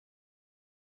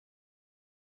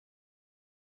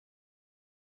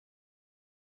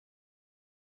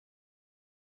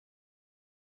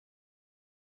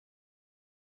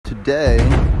today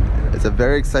is a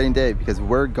very exciting day because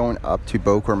we're going up to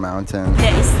Bokor Mountain.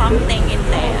 There is something in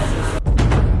there.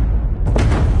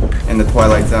 In the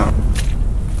twilight zone.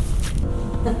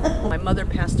 My mother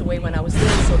passed away when I was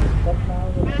little, so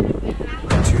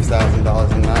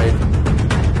 $2,000 a night.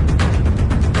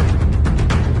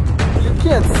 You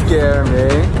can't scare me.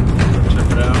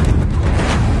 Check it out.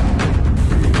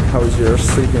 How was your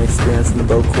sleeping experience in the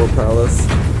Bokor Palace?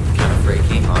 Kind of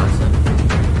freaky, honestly.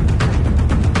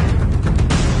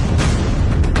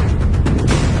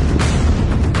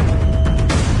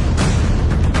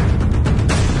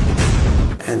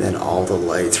 And then all the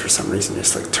lights for some reason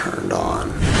just like turned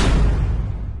on.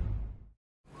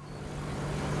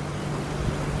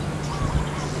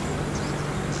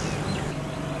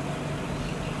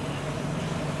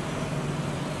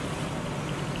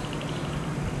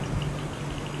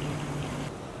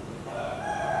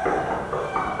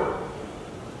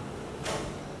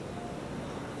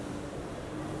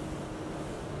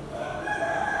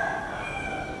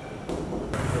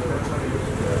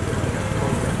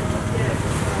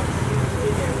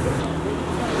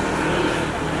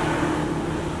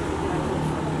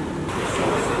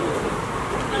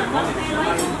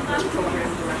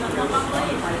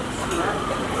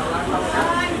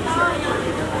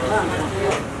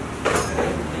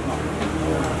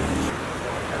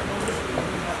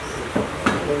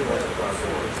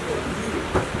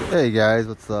 Hey guys,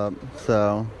 what's up?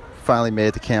 So, finally made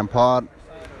it to Kampot,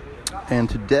 and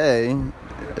today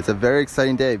is a very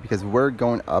exciting day because we're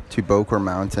going up to Bokor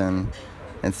Mountain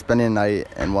and spending a night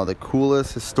in one of the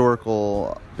coolest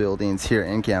historical buildings here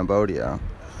in Cambodia.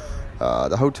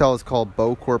 The hotel is called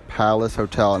Bokor Palace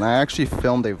Hotel, and I actually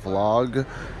filmed a vlog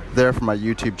there for my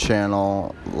YouTube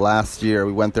channel last year.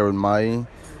 We went there with Mai,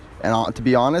 and to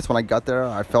be honest, when I got there,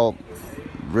 I felt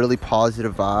really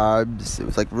positive vibes. It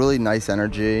was like really nice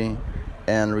energy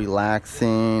and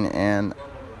relaxing, and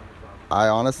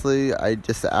I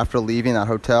just after leaving that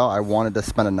hotel, I wanted to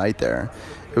spend a night there.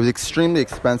 It was extremely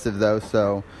expensive though,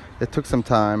 so it took some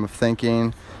time of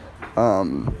thinking.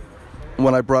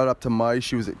 When I brought it up to Mai,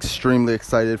 she was extremely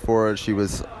excited for it. She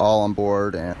was all on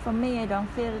board. And for me, I don't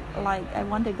feel like I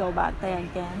want to go back there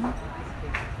again.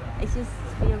 I just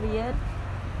feel weird,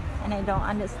 and I don't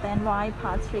understand why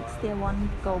Patrick still want to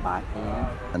go back there.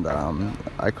 And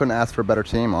I couldn't ask for a better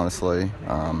team, honestly.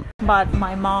 But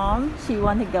my mom, she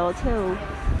wanted to go too.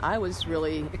 I was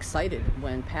really excited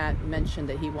when Pat mentioned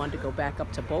that he wanted to go back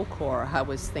up to Bokor. I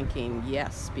was thinking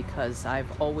yes, because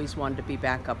I've always wanted to be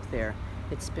back up there.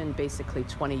 It's been basically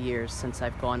 20 years since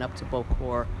I've gone up to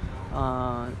Bokor.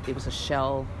 It was a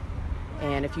shell,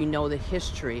 and if you know the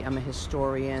history, I'm a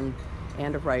historian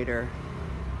and a writer,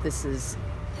 this is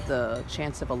the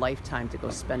chance of a lifetime to go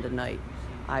spend a night.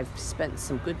 I've spent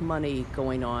some good money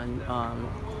going on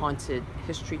haunted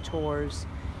history tours,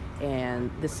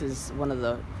 and this is one of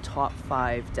the top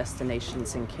 5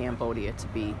 destinations in Cambodia to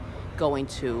be going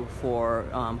to for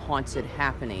haunted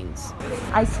happenings.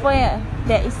 I swear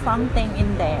there is something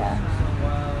in there,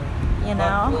 you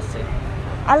know. We'll see.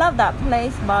 I love that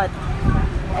place, but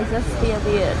I just feel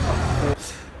weird.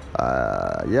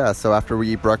 Yeah, so after we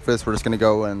eat breakfast, we're just gonna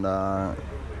go and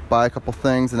buy a couple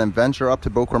things and then venture up to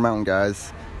Bokor Mountain,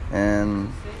 guys.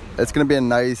 And it's gonna be a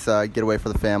nice getaway for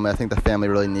the family. I think the family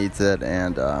really needs it,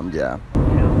 and yeah.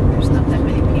 There's not that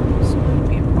many people, so it wouldn't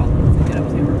be a problem to get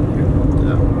up there earlier.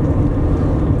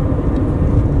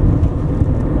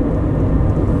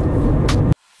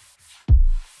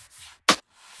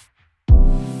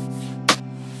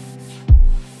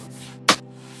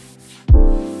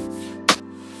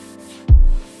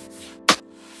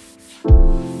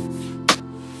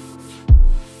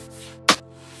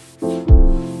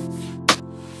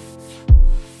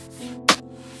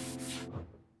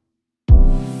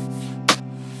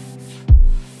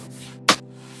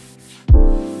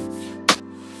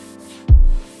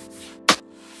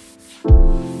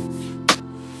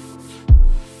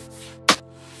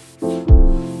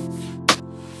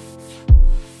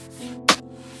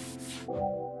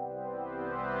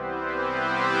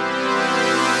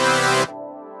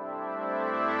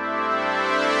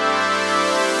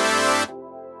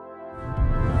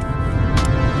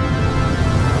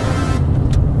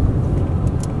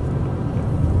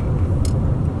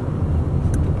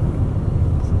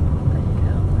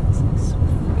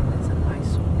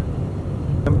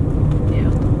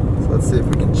 See if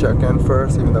we can check in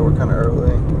first, even though we're kind of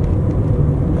early,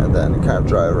 and then kind of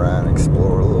drive around and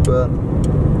explore a little bit.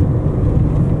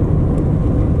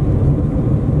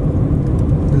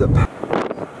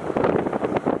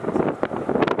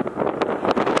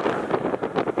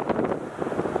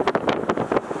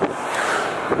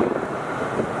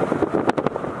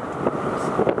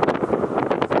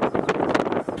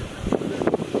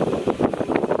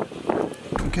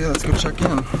 Okay, let's go check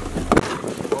in. I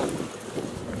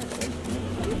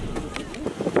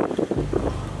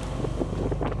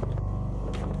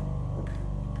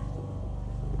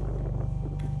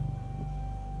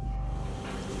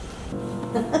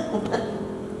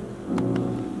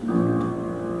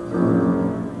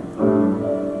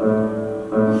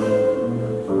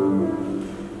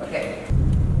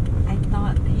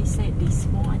thought he said this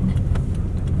one,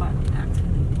 but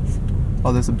actually this one.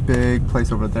 Oh, there's a big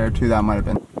place over there too. That might have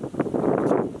been.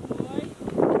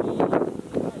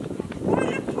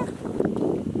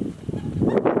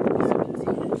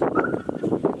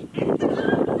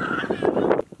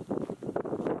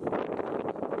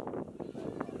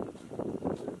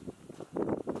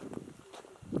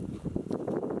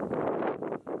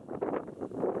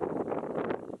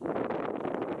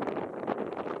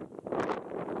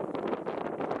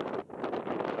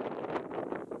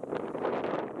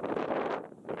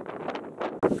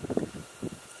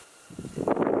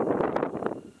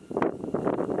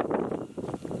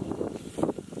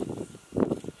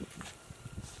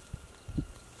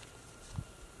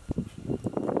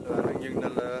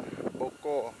 Nhưng là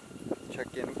Bokor check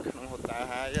inក្នុងហូតា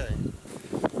ហើយ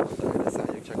ដោយសារ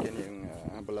យើង check in យើង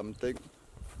បលឹមតិច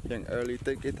យ៉ាង early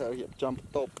តិចគេថារៀបចំប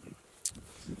ន្ទប់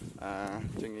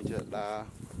ជាងយើងចេះដើរ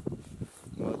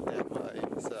មើលផ្ទះមើលអី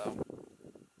so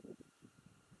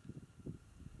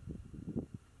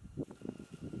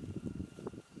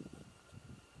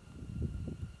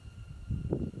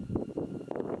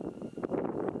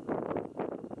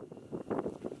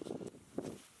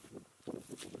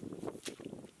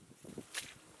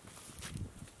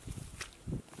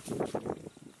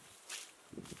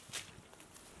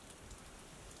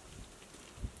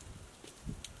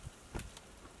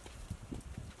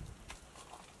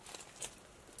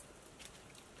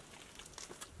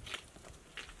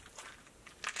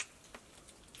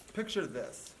Picture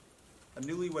this, a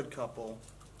newlywed couple,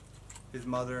 his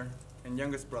mother and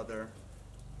youngest brother,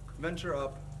 venture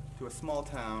up to a small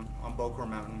town on Bokor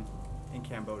Mountain in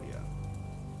Cambodia.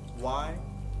 Why?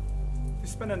 To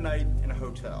spend a night in a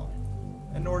hotel.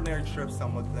 An ordinary trip,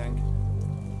 some would think,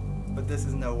 but this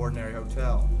is no ordinary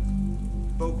hotel.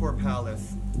 Bokor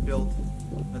Palace, built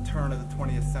at the turn of the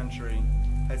 20th century,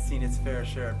 has seen its fair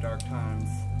share of dark times.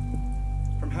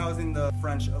 From housing the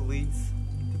French elites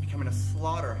to becoming a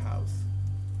slaughterhouse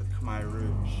for the Khmer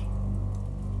Rouge.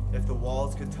 If the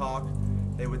walls could talk,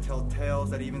 they would tell tales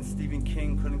that even Stephen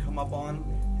King couldn't come up on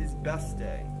his best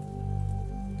day.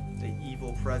 The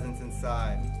evil presence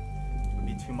inside would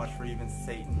be too much for even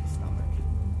Satan to stomach.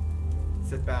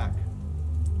 Sit back,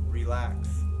 relax,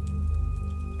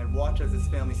 and watch as this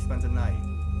family spends a night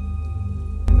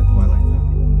in the twilight zone.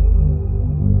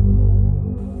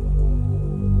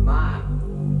 Mom,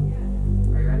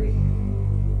 are you ready?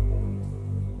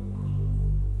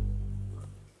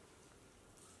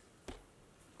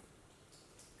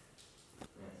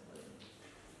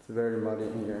 It's very muddy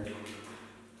in here.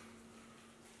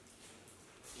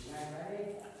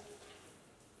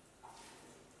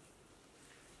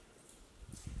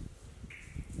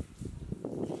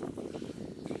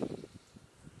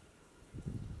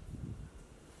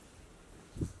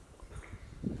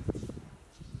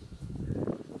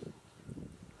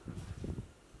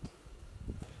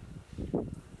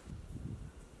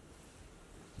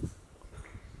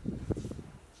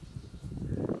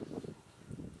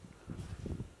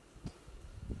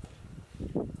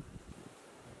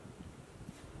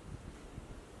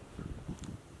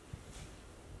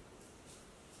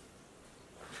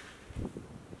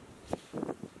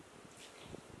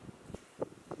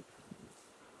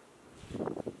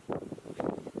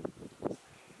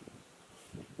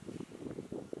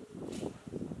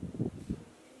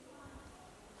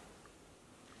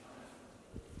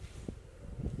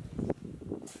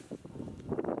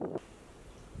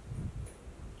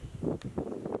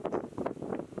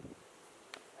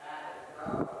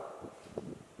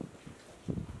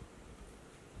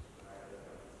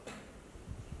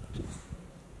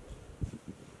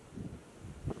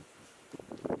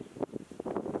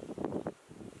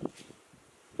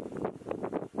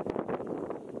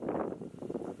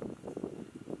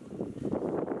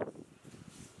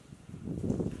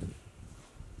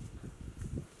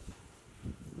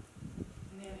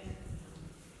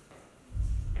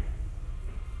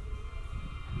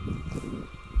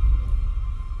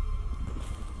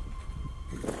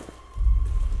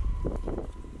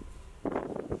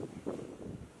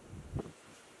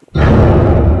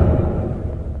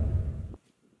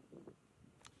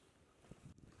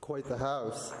 Quite the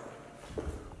house.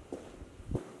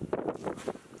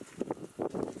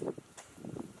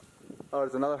 Oh,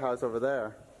 there's another house over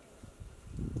there.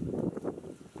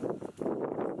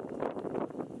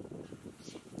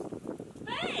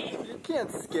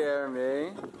 can't scare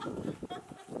me.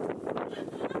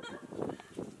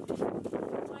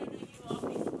 Why do you walk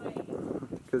this way?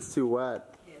 Because it's too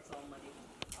wet. Yeah, it's all muddy.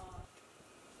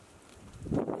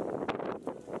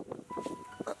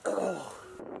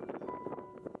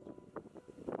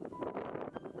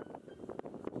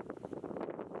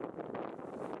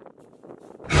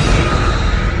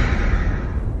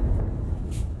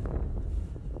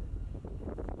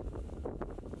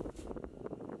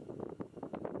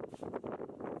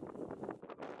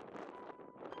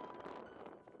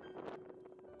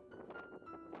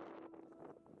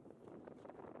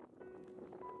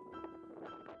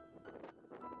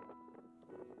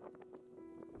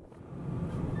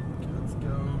 Let's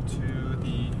go to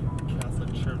the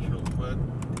Catholic Church real quick.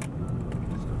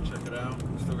 Let's go check it out.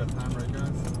 Still got time, right,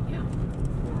 guys? Yeah.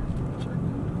 Check.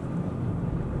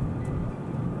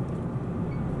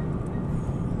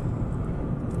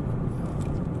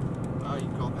 Oh, you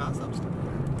can call pass-ups.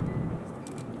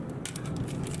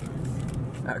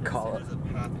 I call it. There's a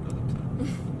path that goes up to.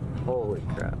 Holy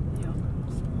crap. Yeah.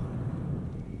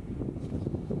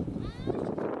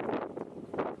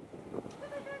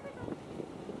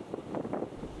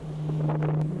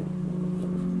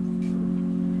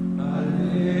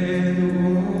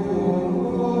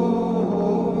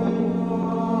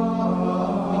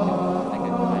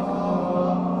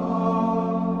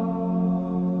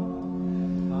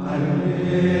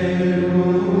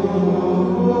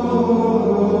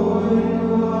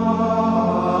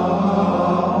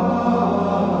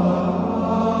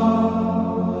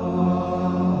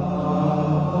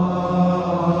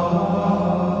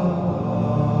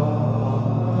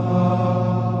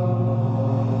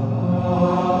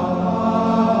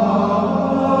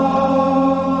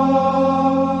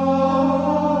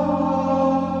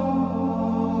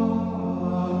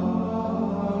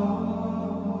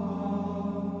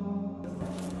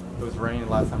 It was raining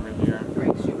last time we were here.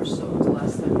 Great, you were soaked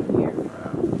last time we were here.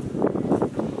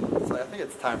 So I think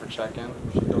it's time for check-in.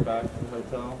 We should go back to the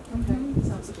hotel. Okay,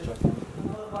 sounds good. Check in.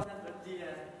 100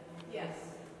 years. Yes.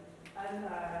 And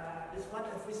this one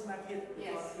a fish market.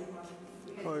 Yes.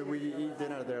 Oh, we eat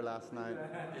dinner there last night.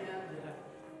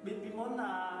 Before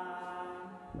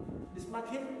this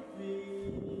market we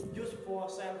use for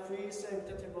sell fish and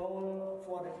vegetable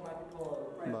for the Khmer people.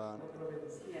 But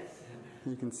Yes.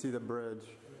 you can see the bridge.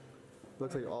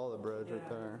 Looks like all the bridge right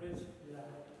there.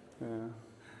 Yeah.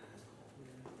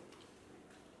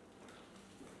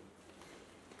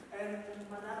 And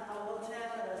Manat our hotel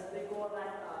is they go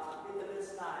like Italy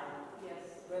style. Yes.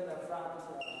 When the France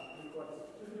we got this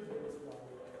one.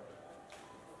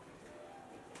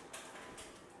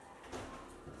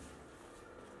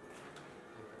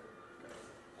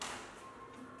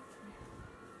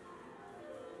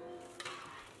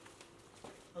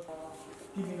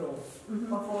 Kimino.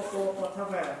 For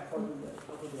travel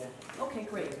for India. Okay,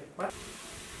 great.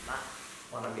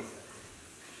 One of these.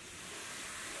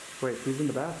 Wait, who's in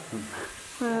the bathroom?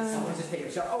 Someone just take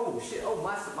a shot. Oh shit! Oh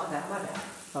my bad, my bad.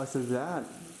 Oh, so that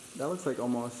looks like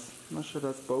almost, I'm not sure if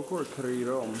that's Bokor or Khmer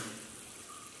Rouge.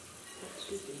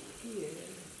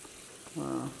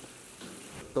 Wow.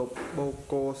 Top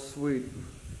Bokor Suite.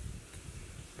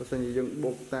 បើសិនជាយើង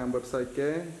បុកតាម website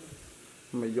គេ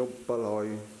មួយយប់700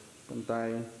 ប៉ុន្តែ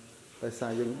ដោយសា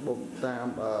រយើងបុកតាម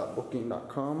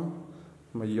booking.com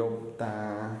មួយយប់តា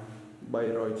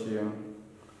300 ជាង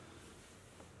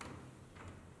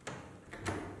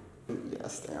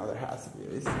Yes, now there has to be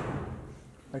AC.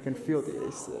 I can feel the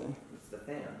AC. It's the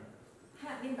fan.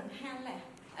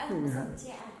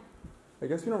 I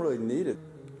guess we don't really need it.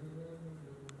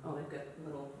 Oh, they've got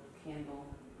little candle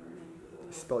burning.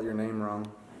 I spelled your name wrong.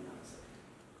 I know.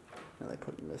 And I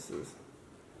put Mrs.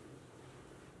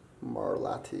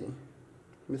 Marlatti.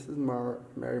 Mrs.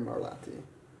 Mary Marlatti.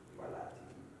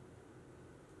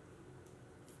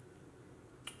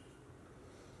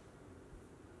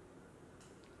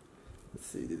 Let's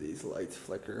see, do these lights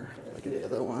flicker like the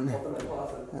other one?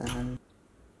 And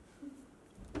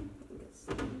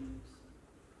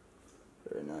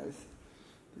very nice.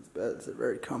 These beds are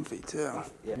very comfy too.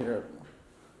 Here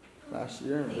last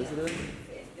year and visited.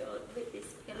 With this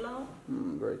pillow.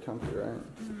 Very comfy, right?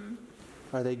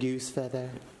 Are they goose feather?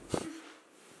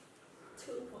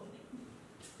 Two for me.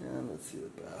 And let's see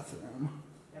the bathroom.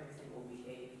 Everything will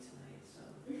behave tonight, so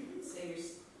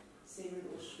say your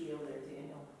little spiel there,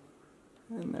 Daniel.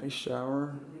 A nice shower.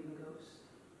 Leaving ghost.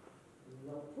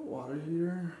 Water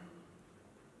heater.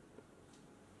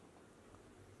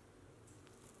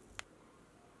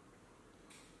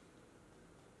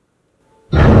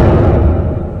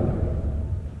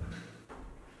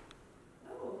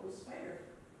 Oh, a spider.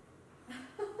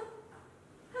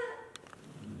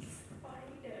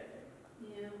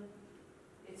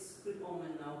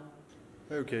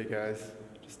 Okay guys,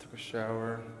 just took a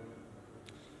shower.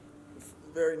 It's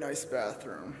a very nice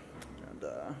bathroom. And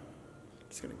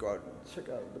just gonna go out and check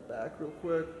out the back real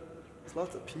quick. There's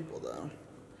lots of people though.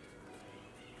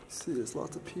 See, there's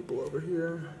lots of people over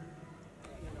here.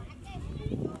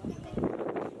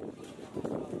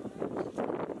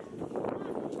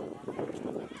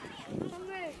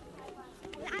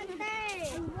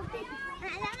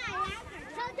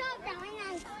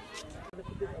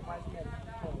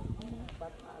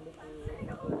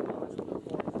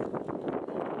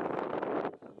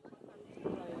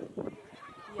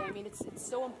 Yeah, I mean, it's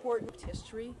so important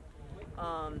history.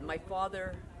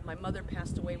 My mother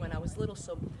passed away when I was little,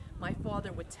 so my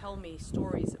father would tell me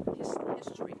stories of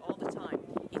history all the time.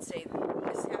 He'd say,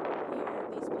 this happened here,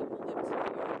 these people lived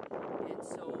here, and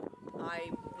so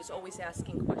I was always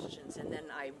asking questions, and then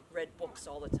I read books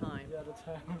all the time. Yeah, the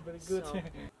time, very good. So,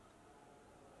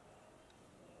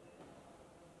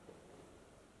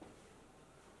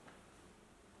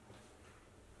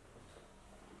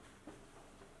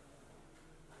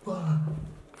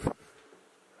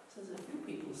 so there's a few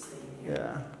people staying here.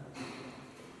 Yeah.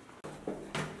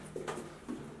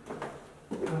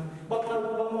 But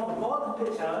có thực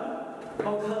sự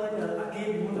không khơi là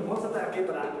kia muốn được có rất kia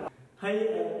bạn hay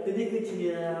từ đây cái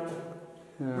gì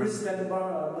Brisbane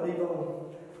medieval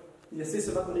the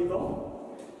system of medieval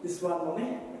this one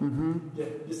money yeah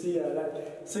you see like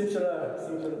similar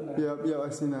Yeah,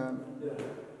 I've seen that. yeah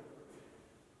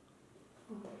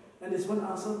and this one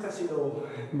also casino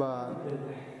But okay.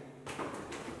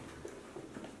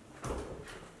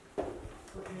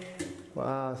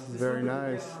 wow, this is very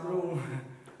nice. Room.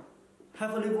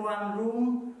 Have only one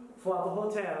room for the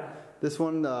hotel. This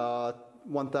one,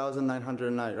 1,900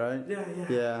 a night, right? Yeah.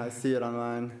 Yeah, I see it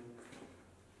online.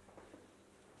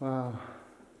 Wow.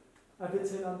 I can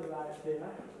see on the right here.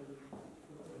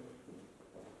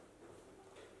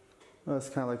 That's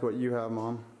kind of like what you have,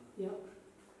 Mom. Yep.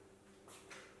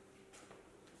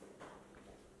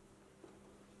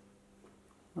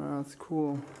 Wow, that's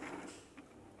cool.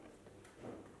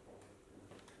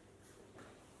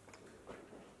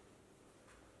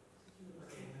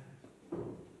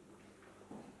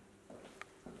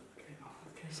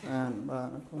 And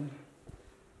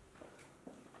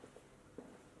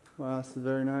wow, this is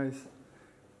very nice.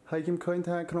 ហើយខ្ញុំឃើញ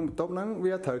ថាក្នុងបន្ទប់ហ្នឹង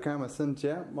វាត្រូវការម៉ាស៊ីន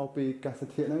ជែកមកពីកាស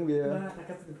ធាតុហ្នឹងវា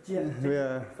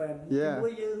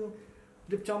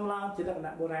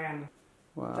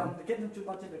Wow.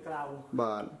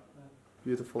 But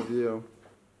beautiful view.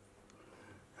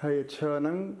 ហើយឈើហ្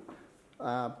នឹង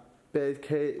ពេ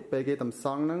លគេតំស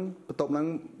ង់ហ្នឹងបន្ទប់ហ្នឹង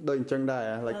ដូចអញ្ចឹងដែរ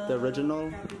like the original.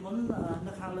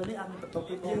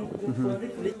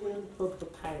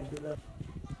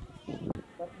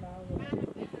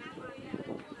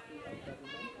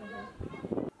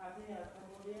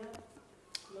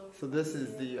 So this is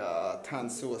the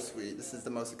Tansua suite. This is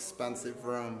the most expensive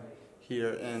room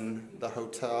here in the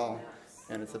hotel,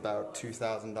 and it's about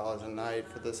 $2,000 a night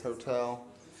for this hotel.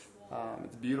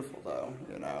 It's beautiful though,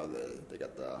 you know, they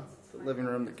got the living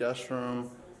room, the guest room,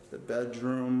 the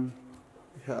bedroom,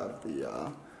 we have the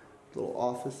little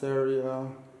office area,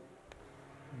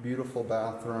 beautiful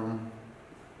bathroom,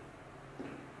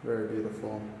 very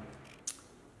beautiful.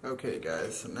 Okay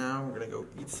guys, so now we're gonna go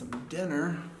eat some dinner,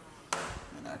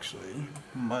 and actually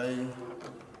my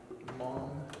mom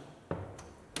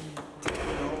and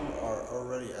Taylor are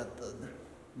already at the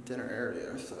dinner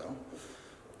area, so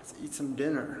let's eat some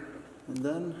dinner. And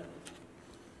then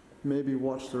maybe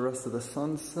watch the rest of the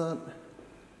sunset,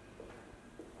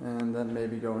 and then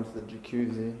maybe go into the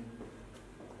jacuzzi,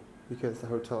 because the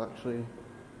hotel actually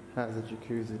has a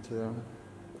jacuzzi too.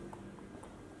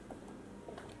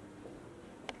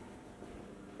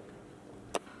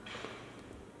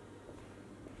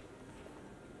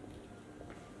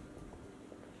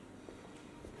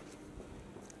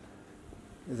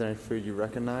 Is there any food you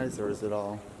recognize, or is it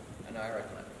all? I know, I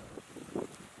recommend it.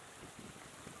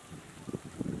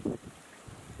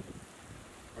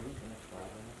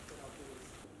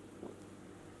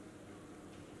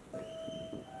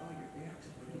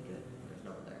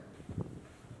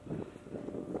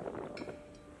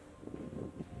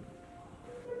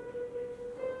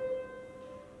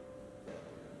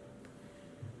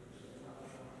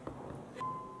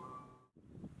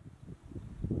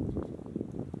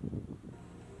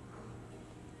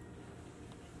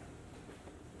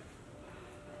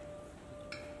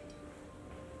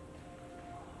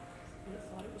 I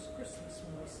thought it was Christmas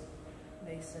when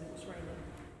they said it was raining.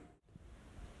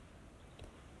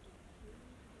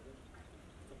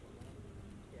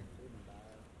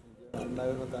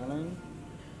 Nơi mà tặng nó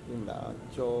tìm đã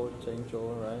cho chén cho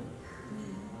right.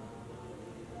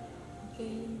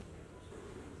 coffee.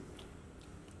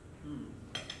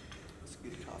 It's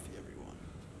good coffee, everyone.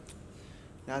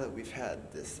 Now that we've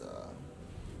had this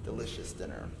delicious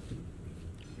dinner,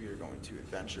 we are going to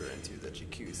adventure into the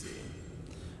jacuzzi.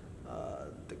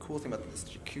 The cool thing about this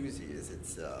jacuzzi is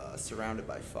it's surrounded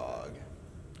by fog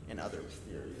and other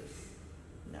mysterious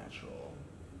natural.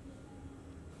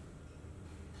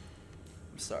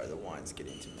 I'm sorry, the wine's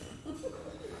getting to me.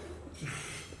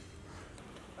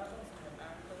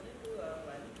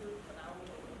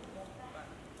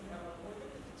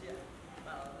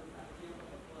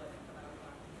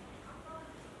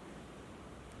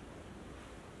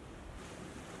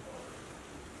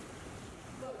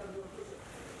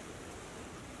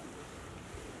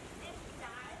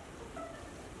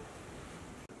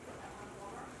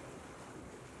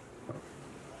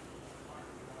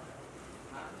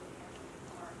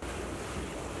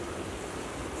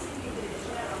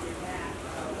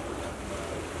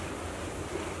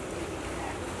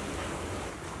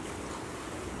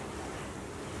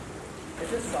 Is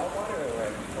this salt water or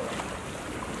what?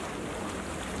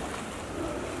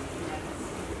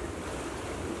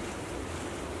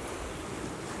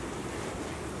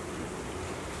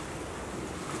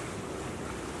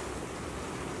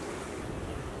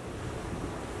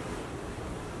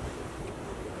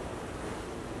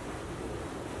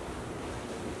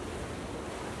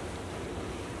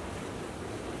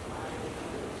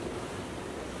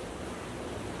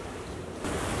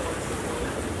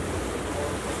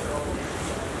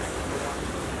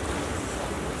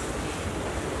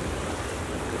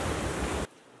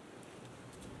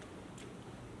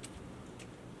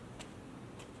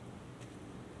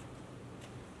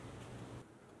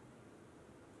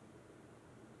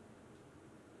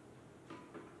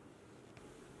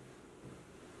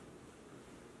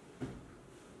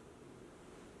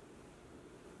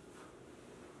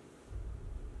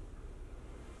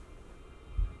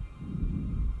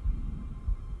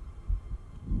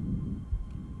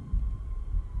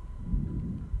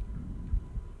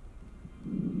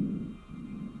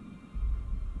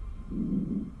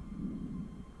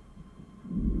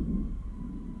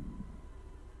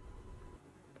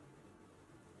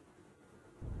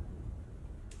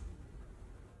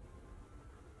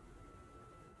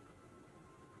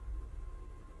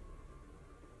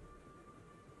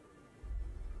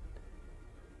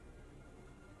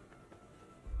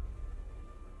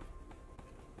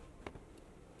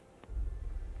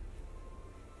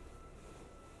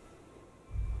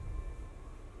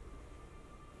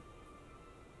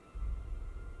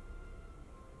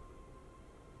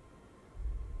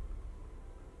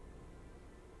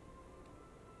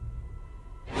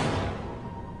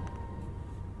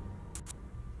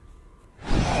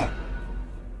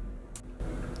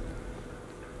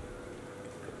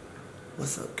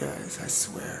 What's up, guys? I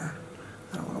swear,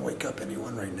 I don't want to wake up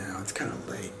anyone right now. It's kind of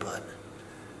late, but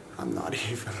I'm not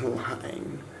even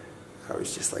lying. I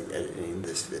was just like editing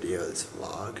this video, this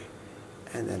vlog,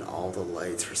 and then all the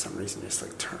lights for some reason just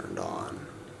like turned on.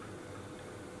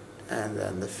 And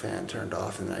then the fan turned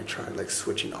off, and then I tried like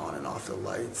switching on and off the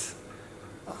lights.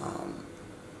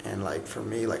 And like for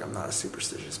me, like I'm not a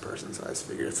superstitious person, so I just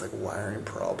figured it's like a wiring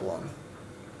problem.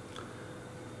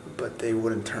 But they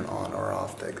wouldn't turn on or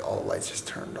off. Like all the lights just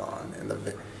turned on, and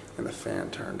the fan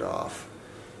turned off.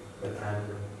 And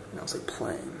I was like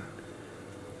playing.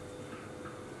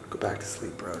 Go back to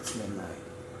sleep, bro. It's midnight.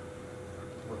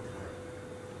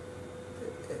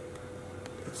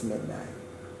 It's midnight.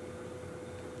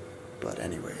 But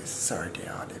anyways, sorry,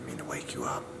 Dion. I didn't mean to wake you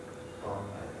up.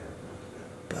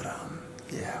 But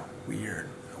yeah, weird.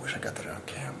 I wish I got that on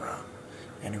camera.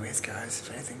 Anyways, guys,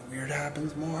 if anything weird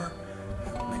happens more,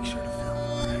 I'll make sure to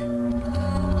film,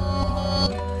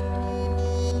 alright?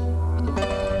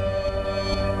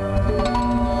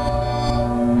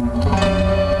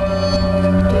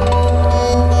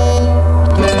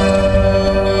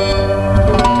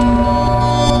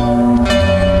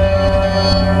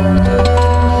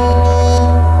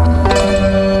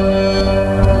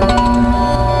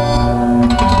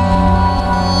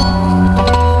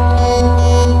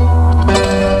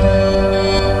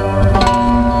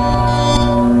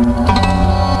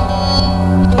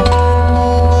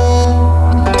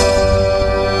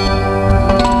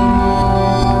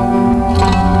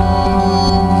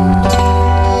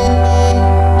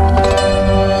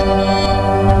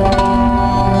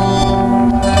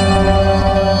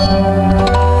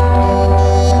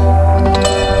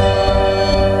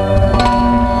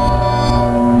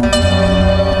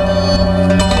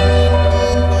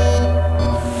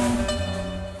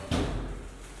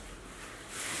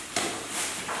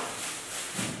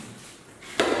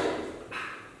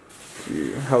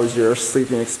 was your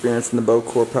sleeping experience in the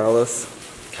Bokor Palace?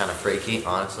 Kind of freaky,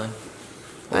 honestly.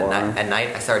 Why? At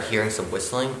night, I started hearing some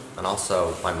whistling, and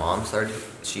also my mom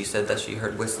she said that she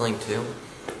heard whistling too.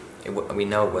 We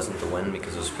know it wasn't the wind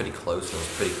because it was pretty close and it was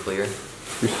pretty clear.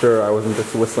 You sure I wasn't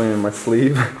just whistling in my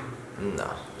sleep?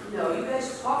 No. No, you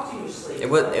guys talk to your sleep.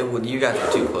 You guys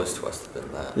were too close to us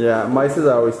than that. Yeah, Mike says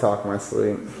I always talk in my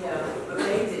sleep. Yeah, but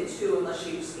they did too, unless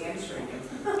she was hamstringing.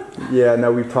 Yeah,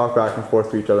 no, we talk back and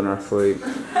forth to each other in our sleep.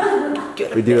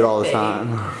 We do it all the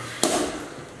time.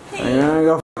 Yeah,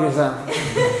 go f*** yourself.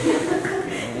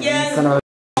 Yeah,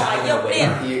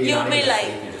 you'll be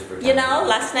like, you know,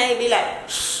 last night be like,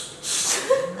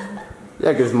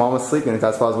 Yeah, because Mom was sleeping, and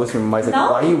that's why I was whispering. Mike's like,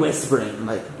 No. why are you whispering?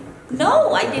 Like,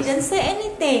 no, I didn't say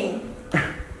anything.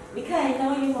 Because I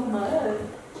know you mama.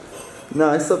 no,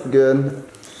 I slept good.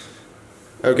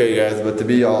 Okay, guys, but to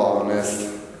be all honest,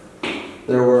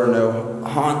 there were no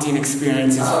haunting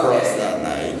experiences for us that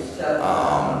night.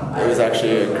 It was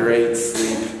actually a great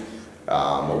sleep,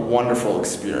 a wonderful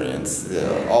experience.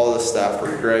 All the staff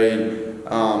were great.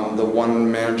 The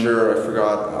one manager, I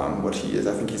forgot what he is.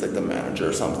 I think he's like the manager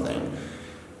or something.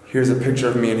 Here's a picture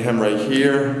of me and him right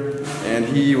here, and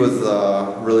he was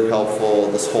really helpful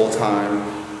this whole time.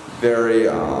 Very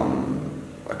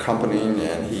accompanying,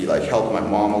 and he like helped my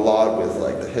mom a lot with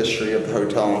like the history of the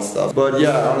hotel and stuff. But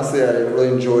yeah, honestly, I really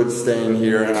enjoyed staying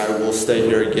here, and I will stay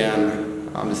here again.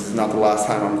 This is not the last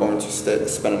time I'm going to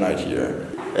spend a night here.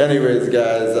 Anyways,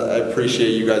 guys, I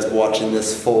appreciate you guys watching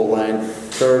this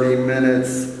full-length 30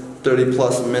 minutes,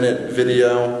 30-plus minute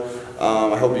video.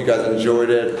 I hope you guys enjoyed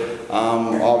it.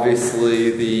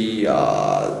 Obviously, the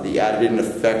added-in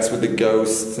effects with the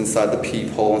ghosts inside the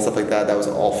peephole and stuff like that was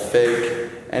all fake.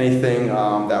 Anything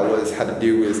that had to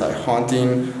do with like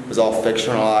haunting was all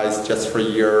fictionalized just for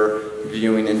your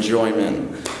viewing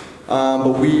enjoyment.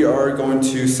 But we are going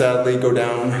to sadly go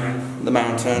down the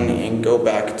mountain and go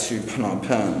back to Phnom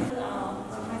Penh.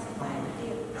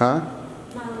 Huh?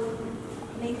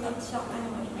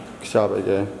 Shop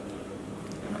again.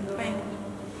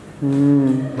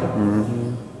 I'm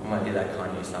gonna do that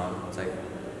Kanye song. It's like.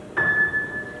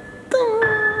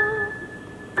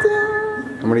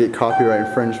 I'm gonna get copyright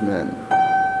infringement. Oh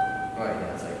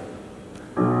yeah, it's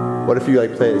like. What if you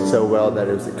like played it so well that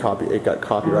it got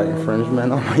copyright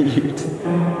infringement on my YouTube?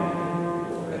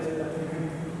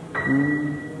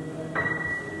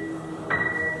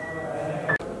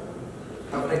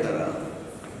 How pick that up?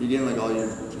 You getting like all your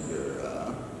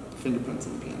fingerprints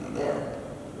in the piano there.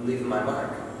 Yeah. Leaving my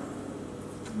mark.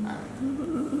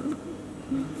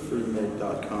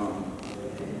 Freemake.com.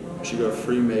 You should go to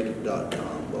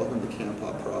freemake.com. Welcome to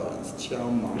Kampot Province. Ciao,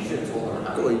 mama.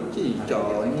 Goi chi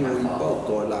cho nuôi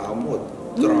Bokor lão một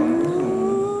trống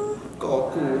có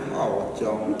cu hào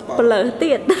trong Blur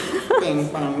tiệt. bang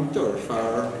bang chở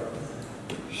phở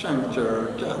sang chở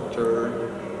trả chở.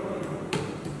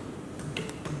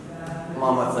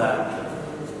 Mom, what's that?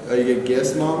 Oh, you get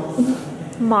gifts, Mom?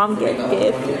 Mom get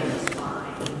gift.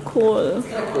 Cool.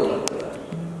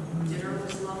 Dinner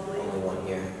was lovely. Only one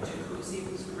here. Jacuzzi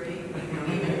was great,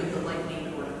 even with the lightning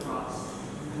going across.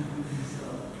 So,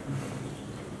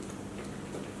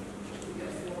 we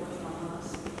got 4 mamas.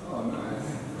 Oh,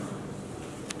 nice.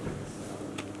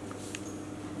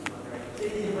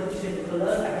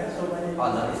 Oh,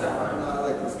 no, these are fine. I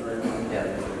like this gray one.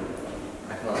 Yeah.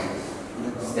 I can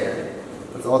like stare.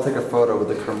 Let's all take a photo with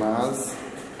the Khmer's.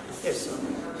 Yes.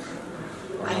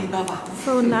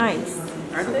 So nice.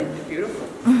 Aren't they beautiful?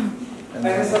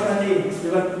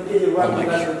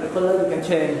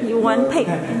 You want pick?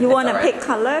 You want a pick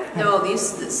color? No,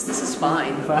 this is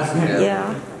fine.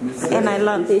 Yeah. And I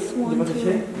love this one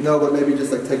too. No, but maybe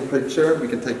just like take a picture. We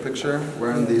can take a picture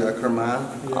wearing the Khmer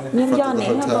in front of the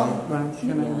hotel.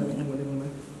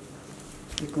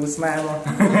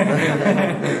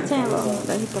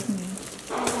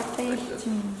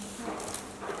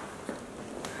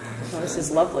 Oh, this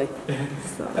is lovely.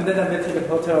 And then I'm going to take a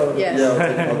photo. Yes. Yeah, we'll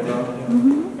take a photo.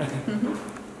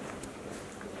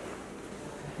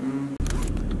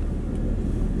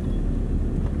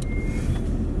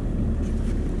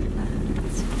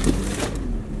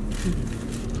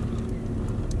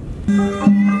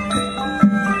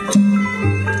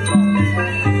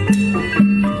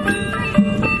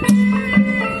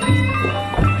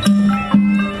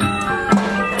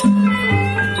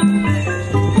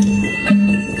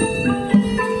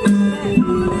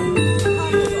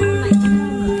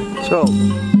 So,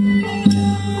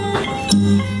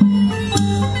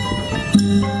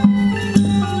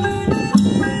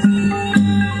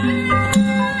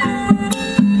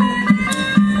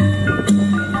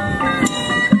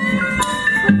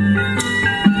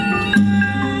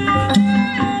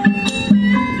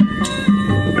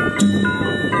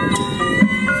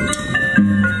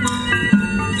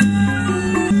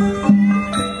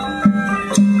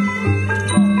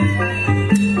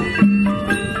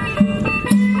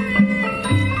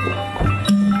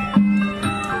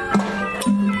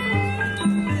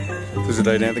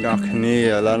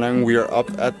 we are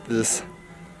up at this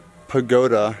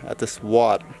pagoda, at this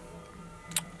wat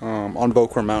on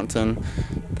Bokor Mountain.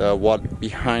 The wat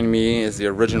behind me is the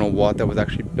original wat that was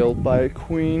actually built by a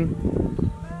queen.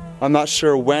 I'm not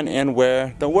sure when and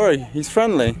where. Don't worry, he's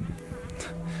friendly.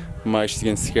 She's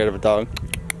getting scared of a dog.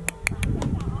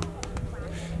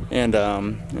 And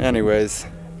anyways,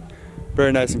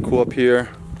 very nice and cool up here.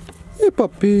 Hey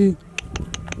puppy,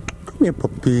 come here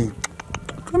puppy,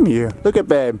 come here, look at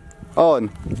babe. Oh, and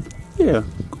yeah,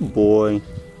 good boy.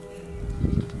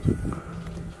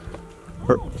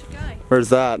 Where's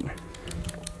that?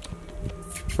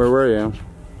 Where were you?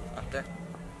 Up there.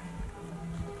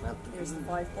 There's the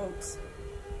 5 boats.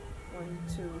 1,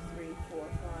 2, 3, 4,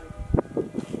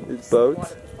 5. These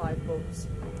boats? 5 boats.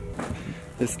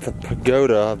 It's the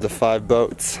pagoda of the 5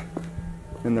 boats.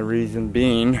 And the reason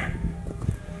being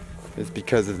is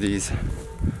because of these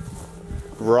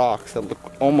rocks that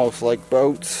look almost like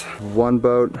boats. 1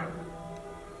 boat,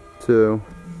 2,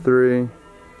 3,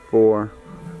 4,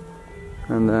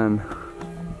 and then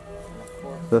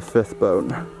the 5th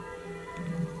boat.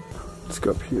 Let's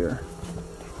go up here.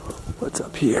 What's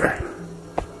up here?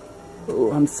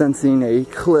 Oh, I'm sensing a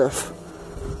cliff.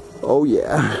 Oh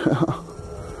yeah.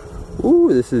 Ooh,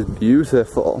 this is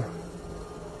beautiful.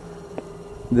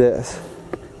 This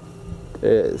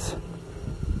is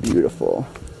beautiful.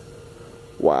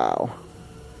 Wow.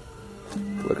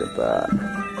 Look at that.